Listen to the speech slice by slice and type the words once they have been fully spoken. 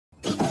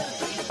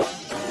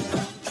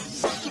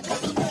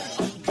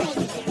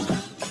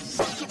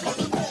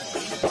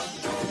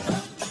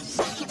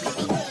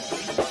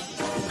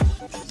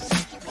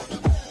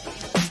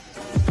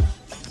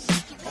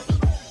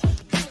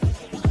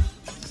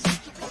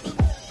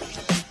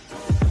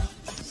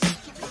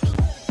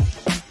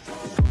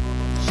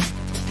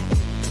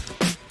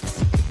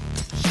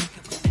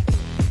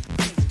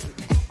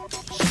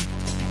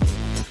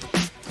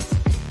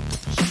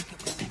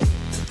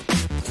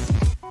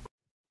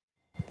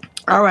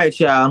All right,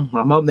 y'all.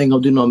 I'm hoping they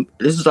gonna do no.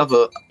 This is off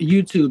of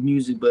YouTube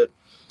music, but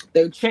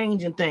they're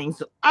changing things.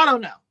 So I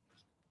don't know.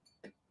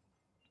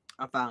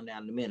 I found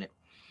out in a minute.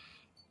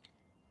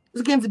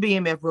 Let's get into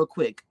BMF real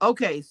quick.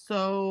 Okay,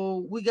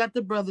 so we got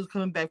the brothers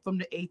coming back from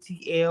the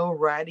ATL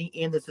riding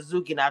in the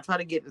Suzuki. Now I try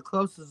to get as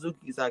close to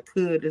Suzuki as I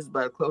could. This is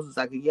about as close as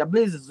I could. Yeah, I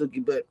believe it's Suzuki,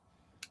 but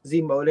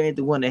Zemo, they ain't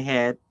the one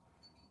that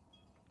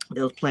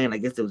was playing. I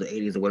guess it was the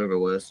 80s or whatever it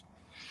was.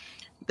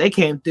 They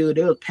came through.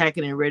 They was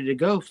packing and ready to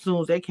go. As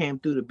soon as they came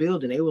through the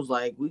building, they was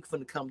like, "We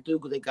finna come through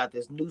because they got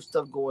this new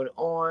stuff going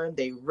on.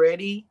 They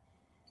ready."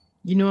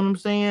 You know what I'm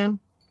saying?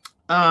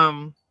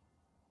 Um.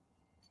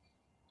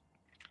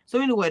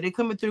 So anyway, they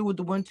coming through with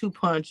the 1-2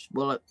 punch.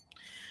 Well,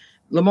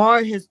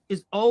 Lamar is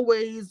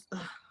always,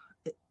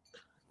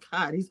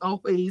 God, he's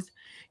always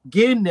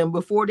getting them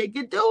before they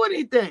can do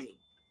anything.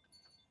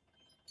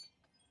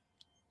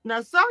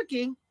 Now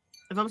Saki,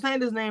 if I'm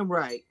saying his name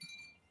right,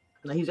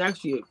 now he's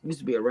actually used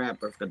to be a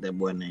rapper. I forgot that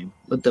boy name,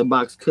 with the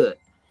box cut,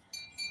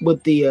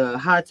 with the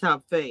high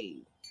top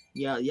fade.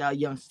 Yeah, y'all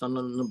youngsters don't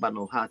know nothing about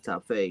no high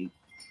top fade.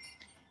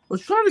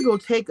 Was trying to go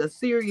take a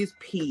serious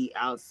pee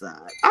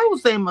outside. I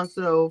was saying to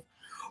myself,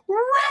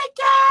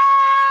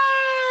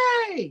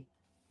 Ricky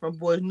from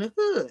Boys in the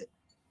Hood.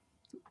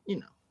 You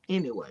know.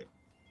 Anyway,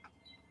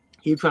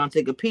 he trying to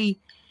take a pee,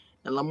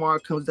 and Lamar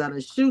comes out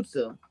and shoots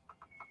him.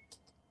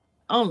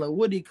 I don't know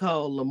what he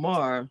called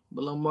Lamar,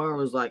 but Lamar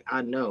was like,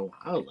 "I know."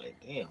 I was like,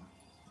 "Damn,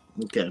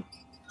 okay."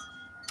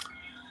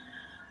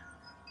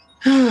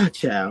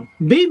 Child,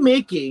 B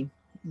Mickey,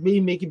 B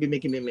Mickey.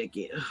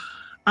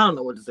 I don't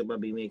know what to say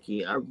about B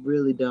Mickey. I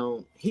really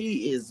don't.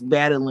 He is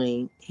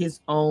battling his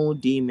own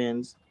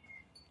demons,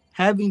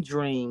 having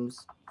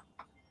dreams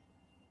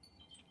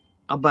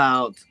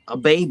about a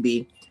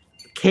baby,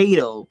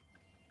 Kato,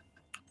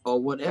 or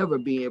whatever,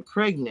 being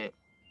pregnant,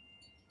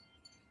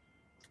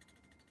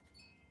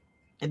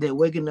 and then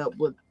waking up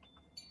with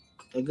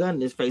a gun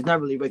in his face. Not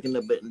really waking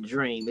up, but in a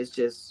dream. It's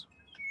just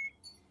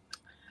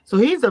so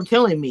he ends up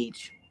telling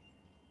Meech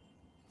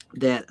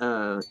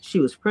that she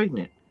was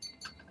pregnant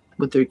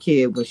with her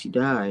kid when she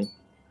died.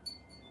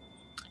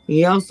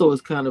 He also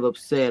is kind of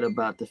upset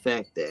about the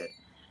fact that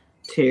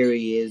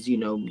Terry is, the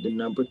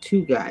number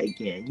two guy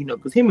again.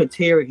 Because him and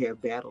Terry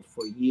have battled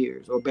for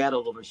years, or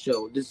battled on the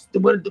show.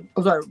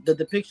 The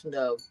depiction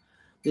of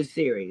this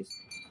series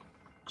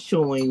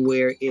showing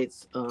where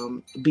it's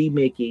B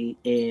Mickey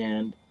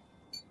and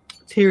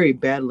Terry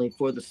battling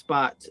for the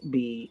spot to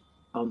be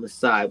on the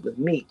side with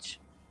Meech.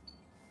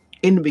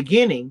 In the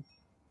beginning,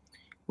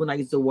 when I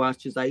used to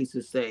watch this, I used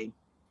to say,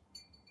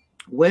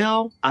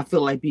 well, I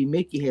feel like B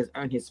Mickey has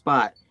earned his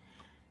spot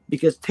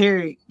because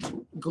Terry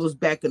goes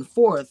back and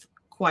forth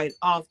quite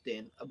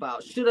often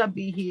about should I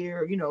be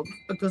here,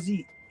 because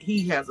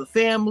he has a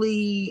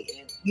family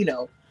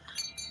and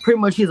pretty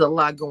much he has a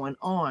lot going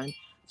on.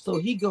 So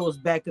he goes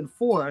back and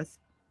forth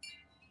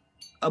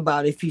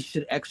about if he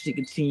should actually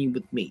continue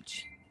with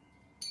Meech.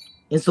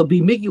 And so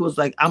B Mickey was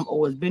like, I've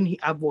always been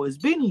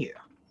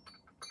here.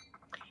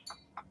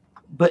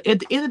 But at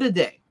the end of the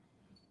day,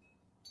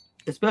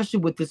 especially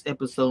with this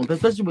episode,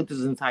 especially with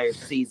this entire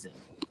season,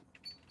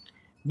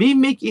 B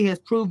Mickey has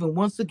proven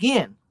once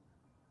again,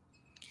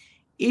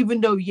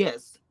 even though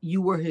yes,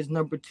 you were his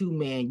number two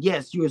man,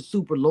 yes, you're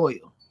super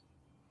loyal.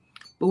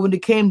 But when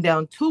it came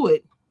down to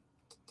it,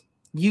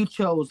 you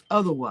chose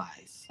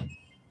otherwise.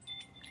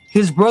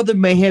 His brother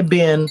may have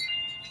been,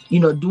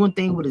 doing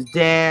things with his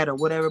dad or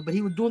whatever, but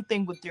he was doing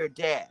things with their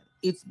dad.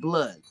 It's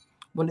blood.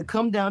 When it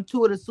come down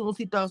to it, as soon as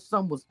he thought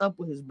something was up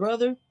with his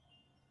brother,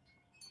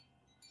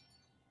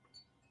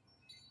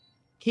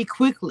 he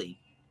quickly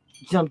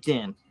jumped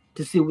in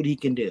to see what he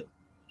can do.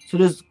 So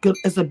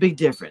it's a big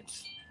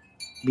difference.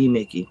 B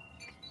Mickey.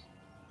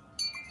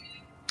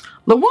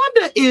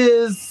 LaWanda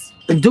is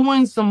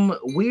doing some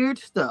weird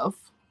stuff.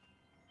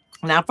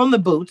 Now from the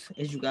boots,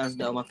 as you guys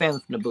know, my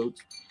family's from the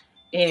boots.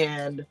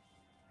 And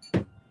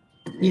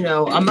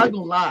I'm not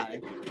gonna lie.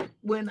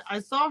 When I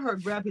saw her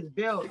grab his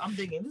belt, I'm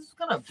thinking this is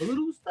kind of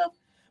voodoo stuff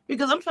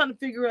because I'm trying to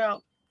figure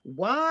out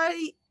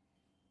why.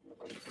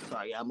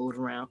 Sorry, I moved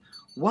around.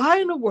 Why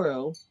in the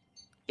world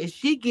is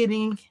she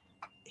getting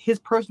his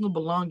personal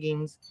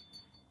belongings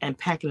and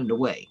packing it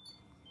away?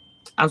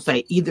 I'm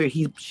saying either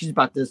they're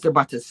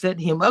about to set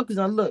him up because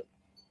I look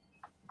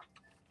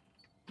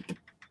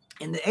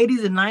in the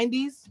 80s and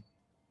 90s,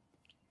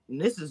 and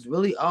this is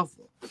really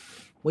awful.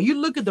 When you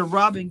look at the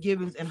Robin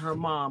Givens and her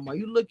mom, or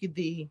you look at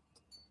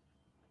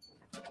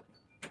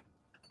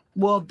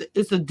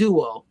it's a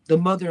duo, the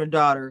mother and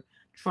daughter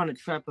trying to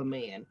trap a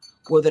man,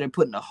 whether they're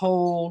putting a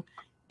hole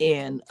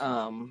in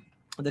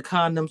the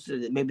condoms so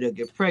that maybe they'll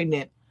get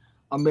pregnant,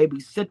 or maybe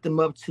set them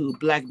up to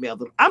blackmail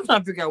them. I'm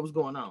trying to figure out what's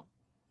going on.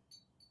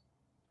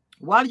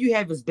 Why do you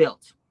have his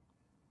belt?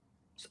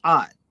 It's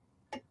odd.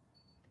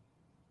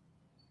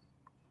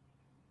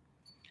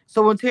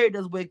 So when Terry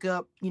does wake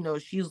up,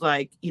 she's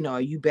like, are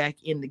you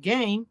back in the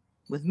game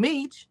with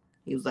Meech?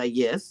 He was like,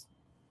 yes.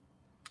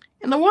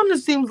 And the one that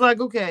seems like,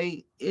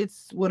 okay,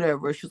 it's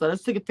whatever. She's like,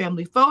 let's take a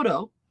family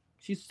photo.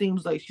 She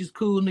seems like she's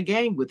cool in the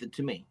game with it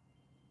to me.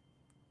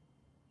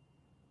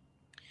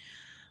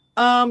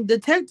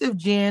 Detective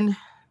Jen,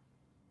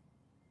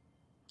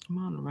 I'm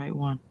on the right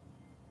one.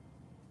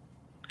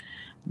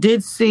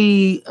 Did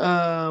see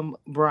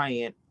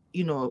Bryant.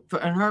 You know,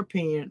 in her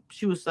opinion,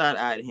 she was side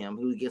eyed him.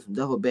 He would get some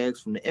duffel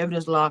bags from the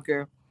evidence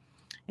locker,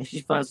 and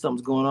she finds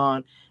something's going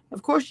on.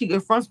 Of course, she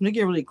confronts him. They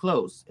get really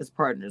close as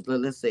partners.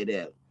 Let's say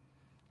that.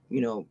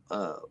 You know,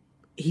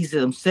 he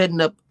said, "I'm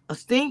setting up a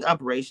sting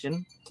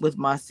operation with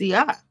my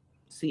CI."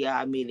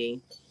 CI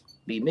meaning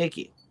B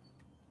Mickey.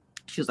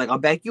 She was like, "I'll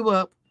back you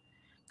up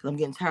because I'm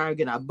getting tired of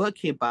getting our butt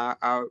kicked by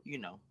our,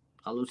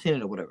 our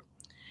lieutenant or whatever."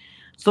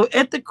 So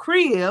at the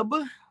crib,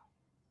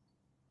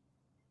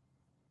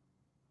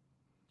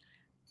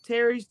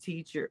 Terry's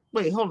teacher.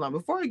 Wait, hold on.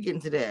 Before I get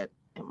into that,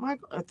 am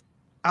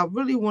I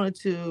really wanted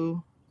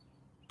to.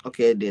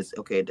 Okay, it is.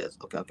 Okay, it does.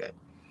 Okay, okay.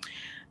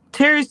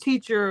 Terry's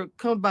teacher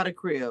comes by the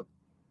crib,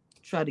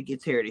 try to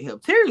get Terry to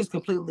help. Terry's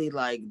completely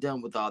like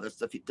done with all that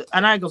stuff.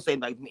 And I ain't gonna say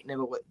like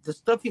never what the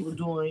stuff he was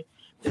doing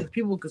that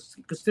people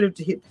consider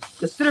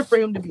for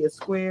him to be a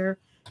square.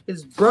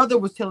 His brother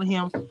was telling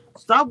him,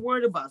 "Stop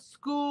worrying about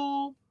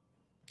school."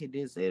 He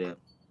did say that.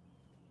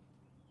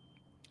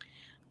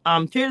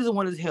 Terry doesn't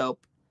want his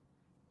help,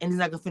 and he's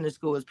not gonna finish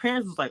school. His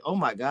parents was like, "Oh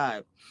my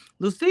god."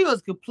 Lucille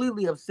is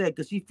completely upset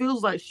because she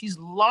feels like she's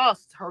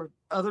lost her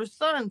other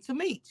son to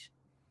Meech.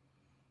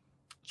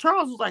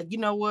 Charles was like, "You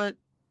know what?"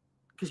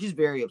 Because she's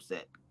very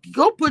upset.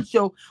 Go put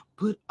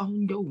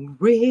on your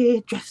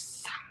red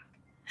dress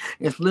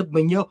and slip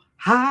in your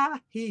high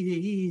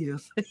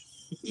heels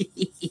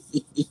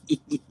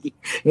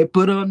and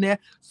put on that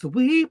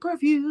sweet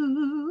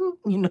perfume.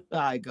 You know how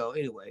I go.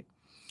 Anyway,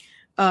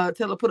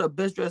 tell her put her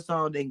best dress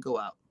on, then go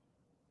out.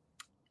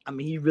 I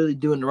mean, he really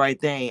doing the right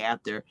thing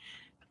after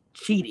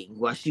cheating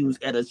while she was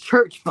at a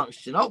church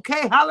function.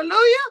 Okay,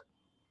 hallelujah.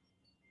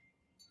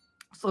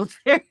 So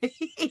Terry,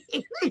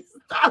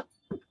 stop.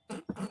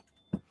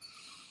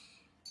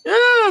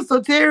 Yeah,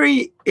 so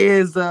Terry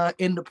is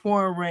in the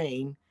pouring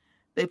rain.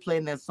 They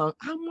playing that song.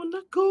 I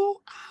wanna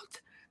go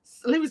out.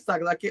 So let me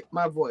start. I get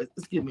my voice.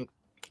 Excuse me.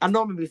 I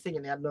normally be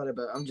singing that. I know that,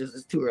 but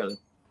it's too early.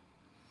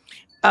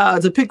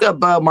 To pick up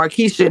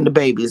Marquisha and the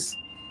babies,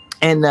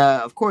 and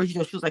of course, she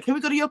was like, "Can we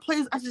go to your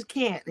place?" I just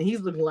can't. And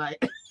he's looking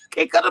like,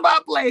 "Can't go to my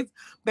place,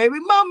 baby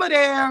mama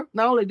there."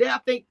 Not only that, I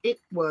think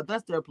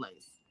that's their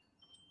place.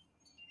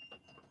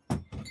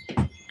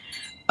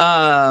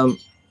 Um,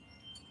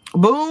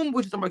 Boom,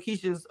 which is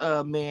Marquisha's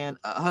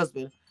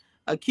husband,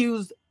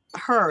 accused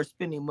her of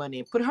spending money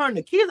and put her in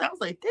the kids. I was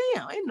like,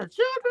 damn, ain't no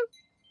children.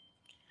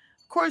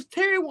 Of course,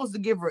 Terry wants to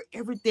give her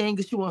everything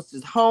because she wants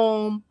his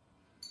home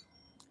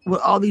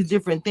with all these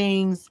different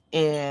things.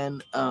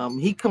 And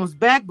he comes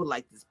back with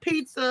like this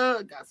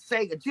pizza, got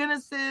Sega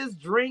Genesis,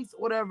 drinks,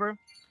 whatever.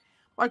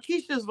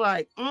 Marquisha's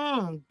like,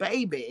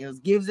 baby,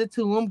 and gives it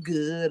to him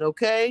good,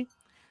 okay?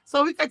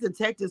 So we got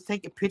detectives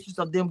taking pictures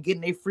of them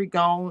getting their freak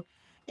on.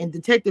 And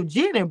Detective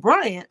Jen and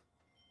Bryant,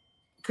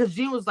 because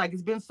Jen was like,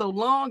 it's been so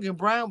long, and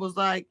Brian was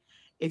like,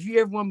 if you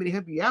ever want me to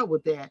help you out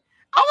with that.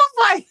 I was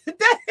like,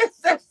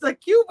 that's a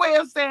cute way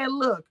of saying,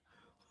 look.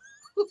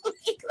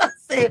 I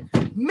said,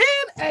 men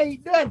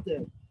ain't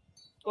nothing.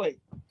 Wait,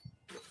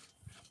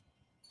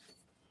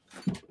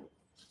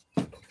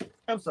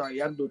 I'm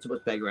sorry, I'm doing too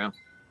much background.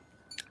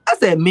 I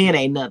said, men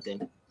ain't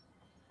nothing.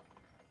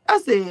 I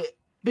said,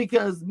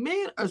 because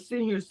men are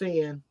sitting here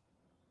saying,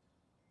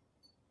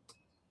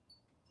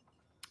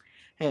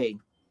 hey,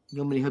 you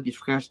want me to help you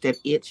scratch that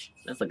itch?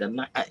 That's like a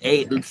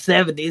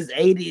 70s,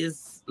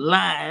 80s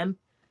line.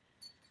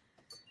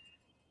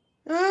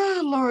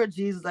 Oh, Lord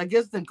Jesus. I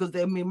guess then because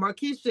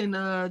Marquisha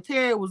and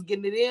Terry was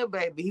getting it in,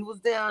 baby. He was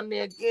down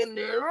there getting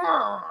it.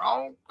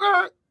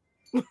 Okay.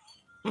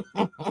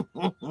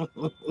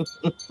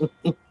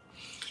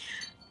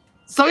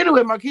 So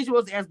anyway, Marquisha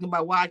was asking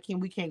about why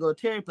we can't go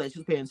to Terry's place. She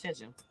was paying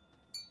attention.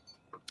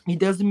 He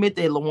does admit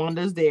that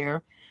LaWanda's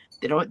there.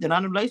 They're not in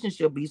a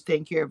relationship, but he's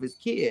taking care of his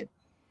kid.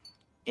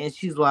 And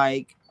she's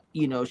like,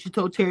 she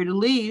told Terry to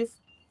leave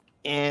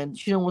and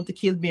she don't want the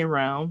kids being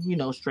around,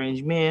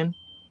 strange men.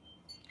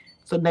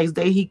 So next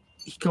day he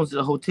comes to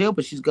the hotel,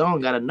 but she's gone,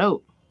 got a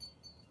note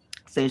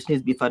saying she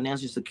needs to be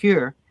financially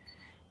secure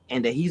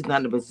and that he's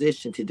not in a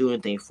position to do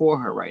anything for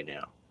her right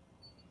now.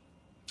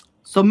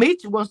 So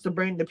Mitch wants to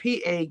bring the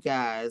PA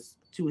guys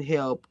to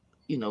help,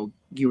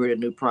 get rid of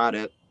new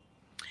product.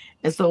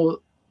 And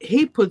so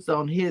he puts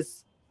on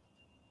his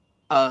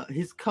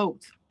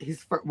coat,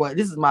 this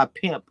is my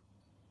pimp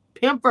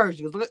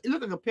version. It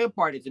looked like a pimp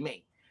party to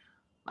me.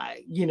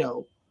 Like,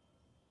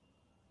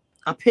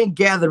 a pimp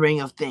gathering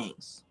of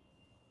things.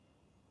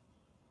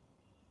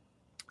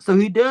 So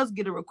he does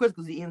get a request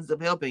because he ends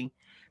up helping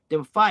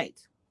them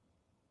fight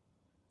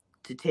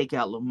to take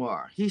out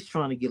Lamar. He's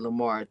trying to get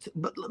Lamar,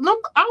 but no,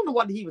 I don't know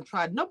why he even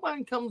tried.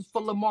 Nobody comes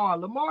for Lamar.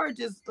 Lamar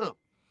just So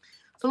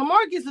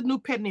Lamar gets a new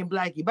pet named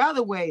Blackie. By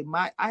the way,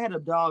 I had a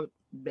dog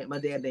that my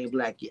dad named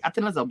Blackie. I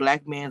think that's a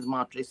black man's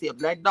mantra. They see a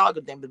black dog,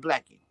 his name is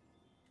Blackie.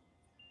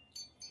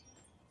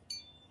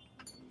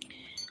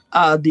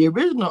 The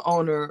original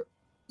owner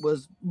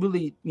was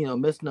really,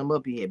 messing him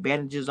up. He had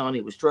bandages on.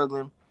 He was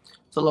struggling.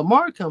 So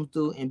Lamar comes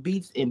through and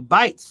beats and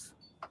bites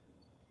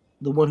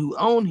the one who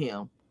owned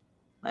him.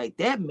 Like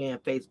that man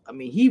face, I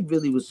mean, he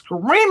really was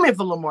screaming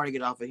for Lamar to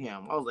get off of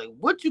him. I was like,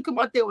 what you come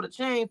out there with a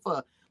chain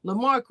for?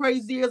 Lamar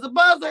crazy as a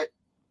buzzard.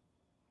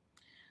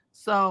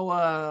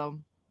 So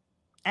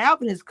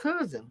Alvin, his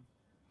cousin,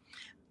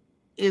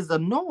 is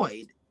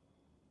annoyed,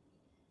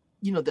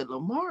 that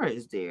Lamar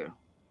is there.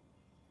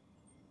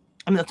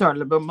 I mean, sorry,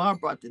 Lamar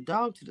brought the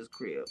dog to this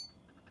crib.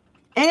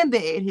 And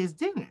they ate his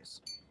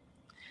dinners.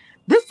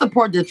 This is the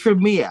part that tripped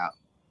me out.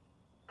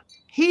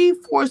 He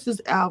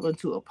forces Alvin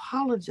to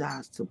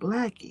apologize to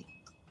Blackie.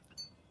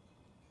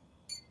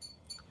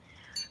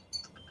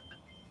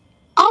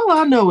 All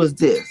I know is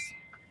this.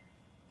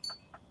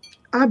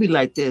 I'll be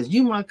like this.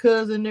 You my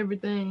cousin and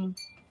everything.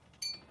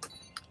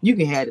 You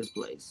can have this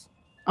place.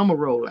 I'm going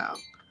to roll out.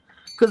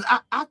 Because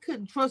I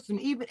couldn't trust him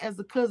even as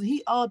a cousin.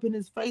 He all up in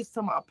his face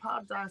telling me I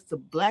apologize to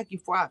Blackie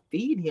before I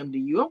feed him to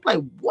you. I'm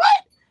like, what?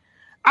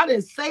 I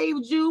done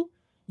saved you.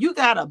 You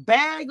got a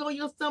bag on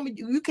your stomach.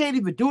 You can't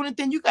even do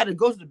anything. You got to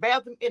go to the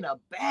bathroom in a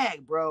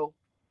bag, bro.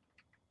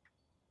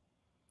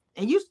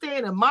 And you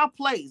staying in my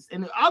place.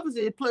 And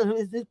obviously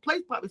his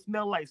place probably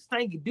smelled like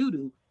stanky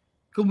doo-doo.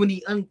 Because when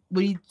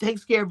he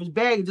takes care of his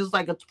bag, it's just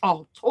like a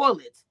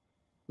toilet.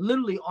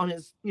 Literally on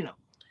his,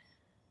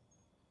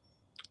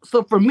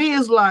 So for me,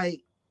 it's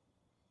like,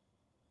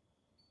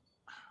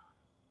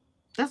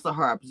 that's a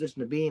hard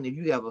position to be in if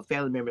you have a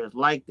family member that's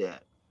like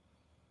that.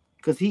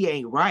 Because he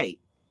ain't right.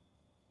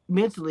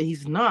 Mentally,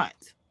 he's not.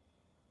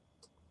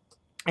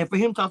 And for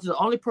him to talk to the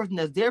only person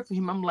that's there for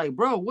him, I'm like,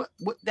 bro, what?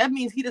 That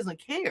means he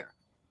doesn't care.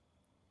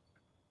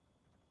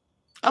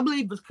 I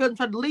believe his cousin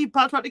tried to leave,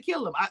 probably tried to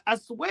kill him. I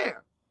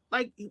swear.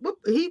 Like,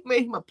 he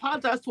made him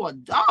apologize to a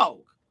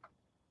dog.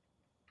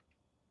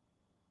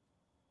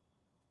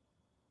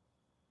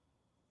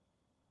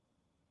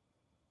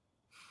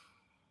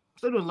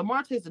 So then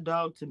Lamar takes the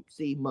dog to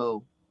see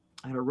Mo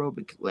at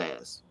aerobic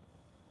class.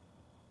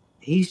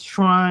 He's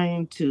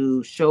trying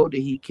to show that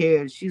he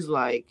cares. She's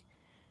like,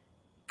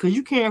 because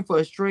you caring for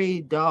a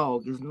stray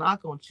dog is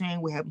not going to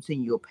change what happened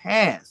in your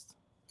past.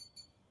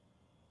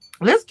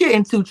 Let's get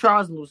into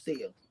Charles and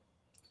Lucille.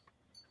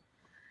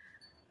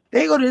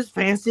 They go to this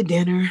fancy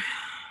dinner.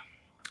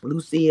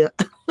 Lucille,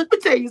 let me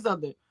tell you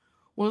something.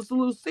 When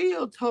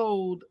Lucille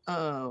told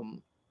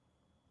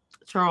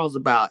Charles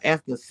about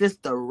asking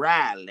Sister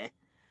Riley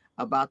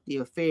about the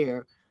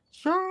affair,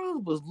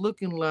 Charles was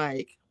looking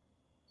like,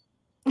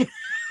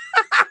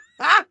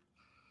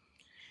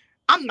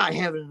 I'm not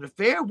having an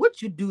affair.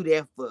 What you do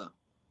that for?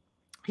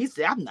 He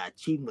said, I'm not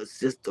cheating with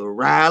Sister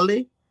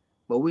Riley.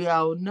 But we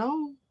all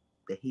know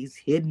that he's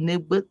hitting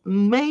it with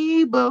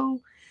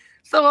Mabel.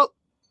 So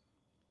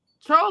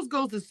Charles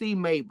goes to see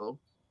Mabel.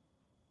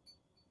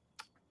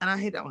 And I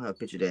hate that one, how I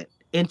picture that.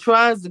 And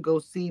tries to go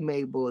see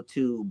Mabel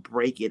to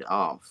break it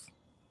off.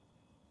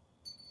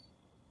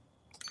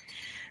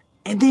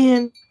 And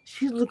then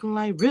she's looking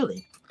like,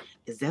 really?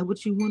 Is that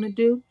what you want to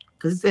do?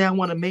 Because he said, I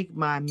want to make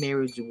my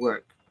marriage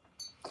work.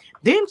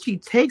 Then she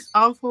takes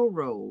off her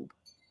robe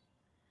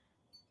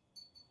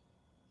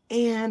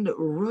and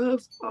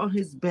rubs on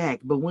his back.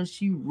 But when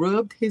she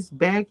rubbed his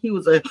back, he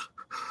was like,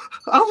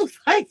 I was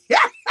like,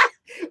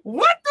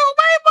 what do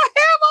Mabel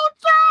have on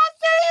Charles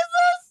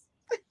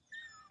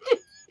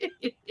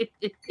Jesus?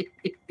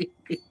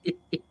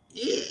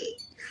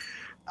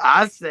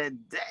 I said,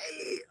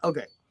 dang.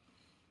 Okay.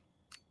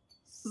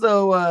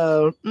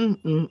 So,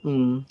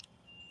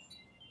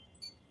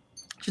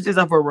 she takes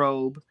off her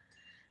robe,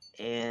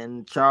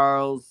 and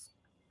Charles,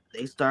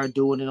 they start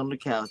doing it on the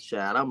couch,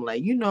 child. I'm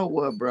like, you know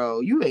what,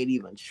 bro? You ain't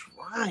even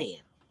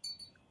trying.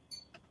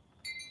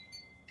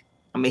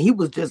 I mean, he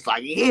was just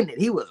like in it.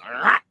 He was,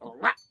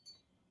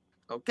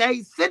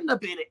 okay, sitting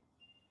up in it.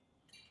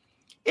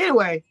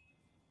 Anyway,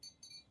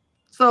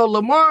 so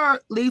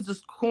Lamar leaves the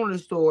corner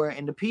store,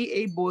 and the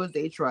PA boys,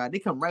 they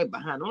come right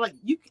behind him. I'm like,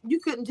 you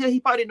couldn't tell he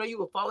probably didn't know you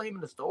would follow him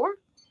in the store?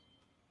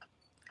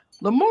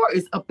 Lamar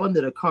is up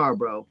under the car,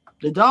 bro.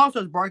 The dog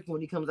starts barking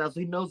when he comes out,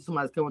 so he knows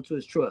somebody's coming to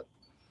his truck.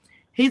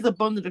 He's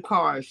up under the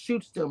car,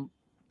 shoots them.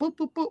 Boop,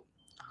 boop, boop.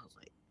 I was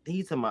like,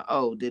 he's talking about,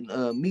 oh, did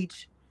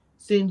Meech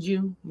send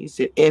you? He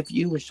said, F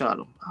you, and shot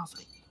him. I was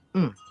like,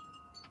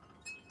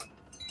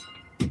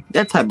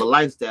 That type of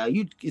lifestyle,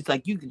 it's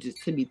like you can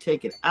just be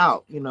taken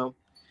out,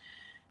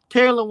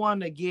 Taylor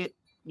wanted to get,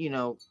 they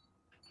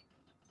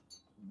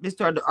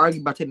started to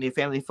argue about taking their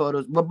family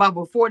photos. But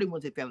before they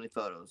went to family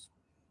photos,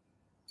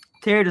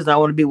 Terry does not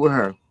want to be with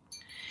her.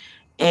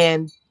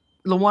 And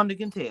LaWanda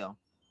can tell.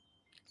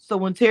 So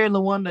when Terry and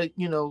LaWanda,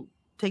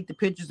 take the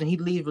pictures and he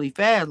leaves really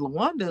fast,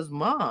 LaWanda's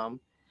mom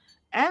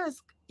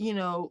asked,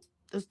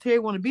 does Terry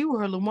want to be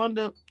with her?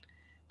 LaWanda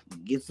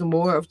gets some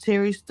more of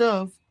Terry's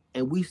stuff,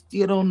 and we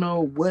still don't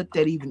know what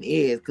that even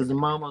is, because the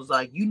mom was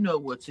like, you know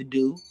what to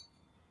do.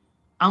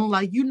 I'm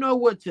like, you know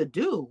what to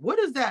do? What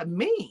does that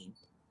mean?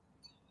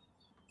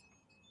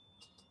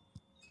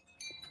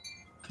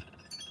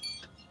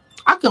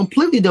 I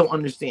completely don't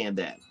understand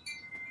that.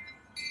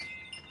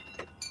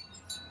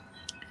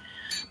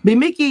 But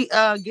Mickey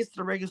gets to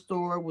the regular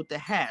store with the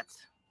hat.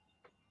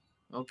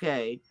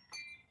 Okay.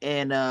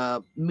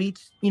 And Meech,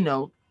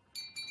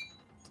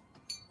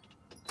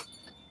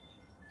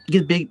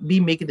 gets be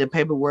making the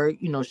paperwork,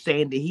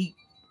 saying that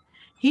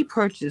he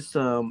purchased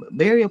some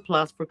burial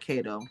plots for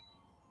Kato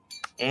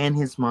and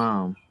his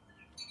mom.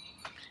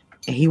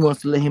 And he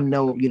wants to let him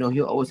know,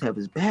 he'll always have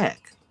his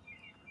back.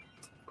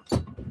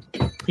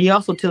 He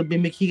also tells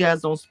Big Mickey he got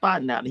his own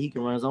spot now that he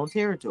can run his own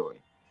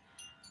territory.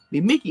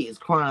 Big Mickey is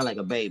crying like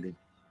a baby.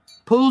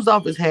 Pulls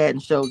off his hat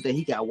and shows that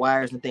he got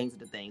wires and things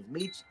and the things.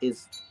 Meech,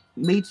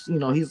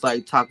 he's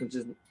like talking,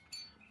 just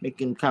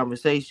making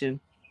conversation.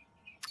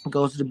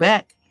 Goes to the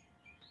back.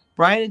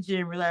 Brian and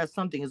Jim realize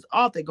something is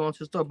off. They go into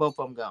the store, both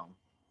of them gone.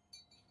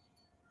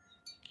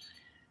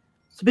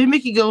 So Big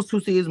Mickey goes to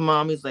see his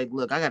mom. He's like,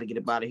 look, I got to get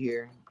up out of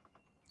here.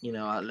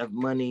 I left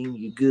money.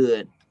 You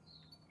good.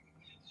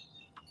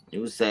 It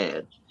was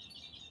sad.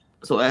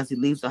 So as he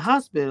leaves the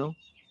hospital,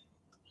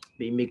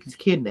 Big Mickey's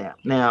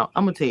kidnapped. Now,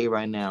 I'm going to tell you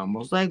right now,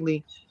 most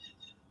likely,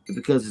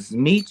 because it's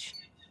Meech,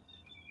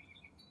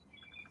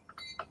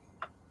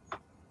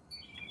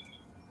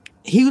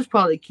 he was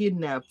probably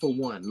kidnapped for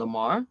one,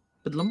 Lamar.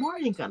 But Lamar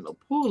ain't got no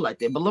pull like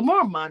that. But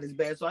Lamar mind is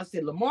bad. So I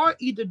said Lamar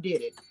either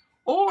did it,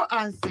 or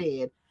I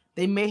said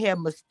they may have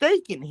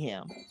mistaken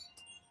him,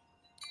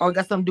 or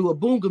got something to do with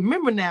Boone.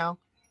 Remember now,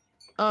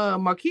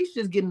 Marquise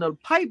is getting a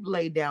pipe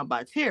laid down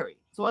by Terry.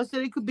 So I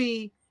said it could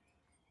be,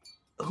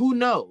 who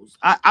knows?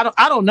 I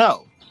don't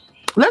know.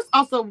 Let's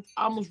also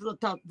almost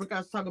forgot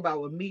to talk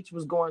about when Meech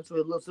was going to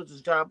his little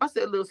sister's job. I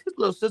said his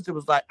little sister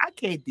was like, I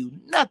can't do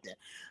nothing.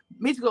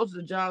 Meech goes to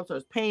the job,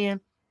 starts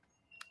paying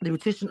the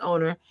petition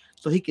owner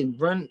so he can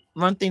run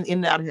things in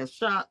and out of his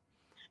shop.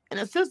 And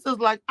the sister's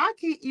like, I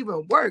can't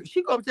even work.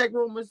 She go up to that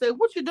room and say,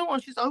 what you doing?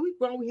 She said, oh, we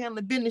grown, we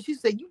handling business. She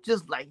said, you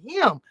just like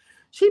him.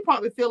 She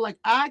probably feel like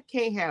I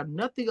can't have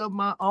nothing of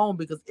my own,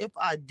 because if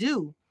I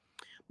do,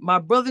 my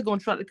brother gonna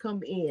try to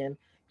come in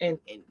and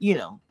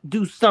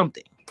do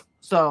something.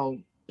 So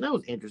that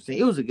was interesting.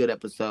 It was a good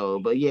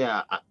episode. But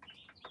yeah,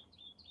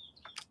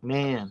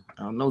 man,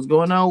 I don't know what's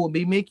going on with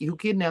B Mickey. Who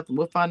kidnapped him?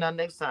 We'll find out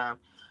next time.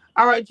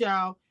 All right,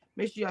 y'all.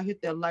 Make sure y'all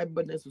hit that like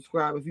button and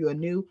subscribe if you are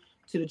new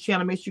to the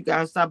channel. Make sure you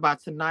guys stop by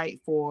tonight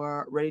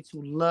for Ready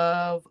to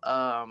Love.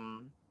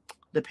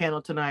 The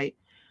panel tonight,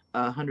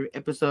 100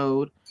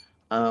 episode.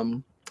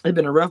 It's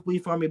been a rough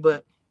week for me,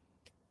 but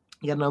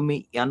y'all know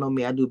me. Y'all know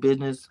me. I do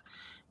business,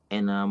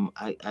 and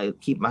I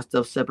keep my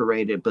stuff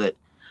separated. But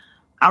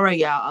all right,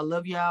 y'all. I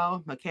love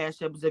y'all. My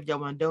cash app is if y'all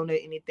want to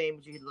donate anything,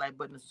 but you hit the like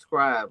button and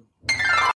subscribe.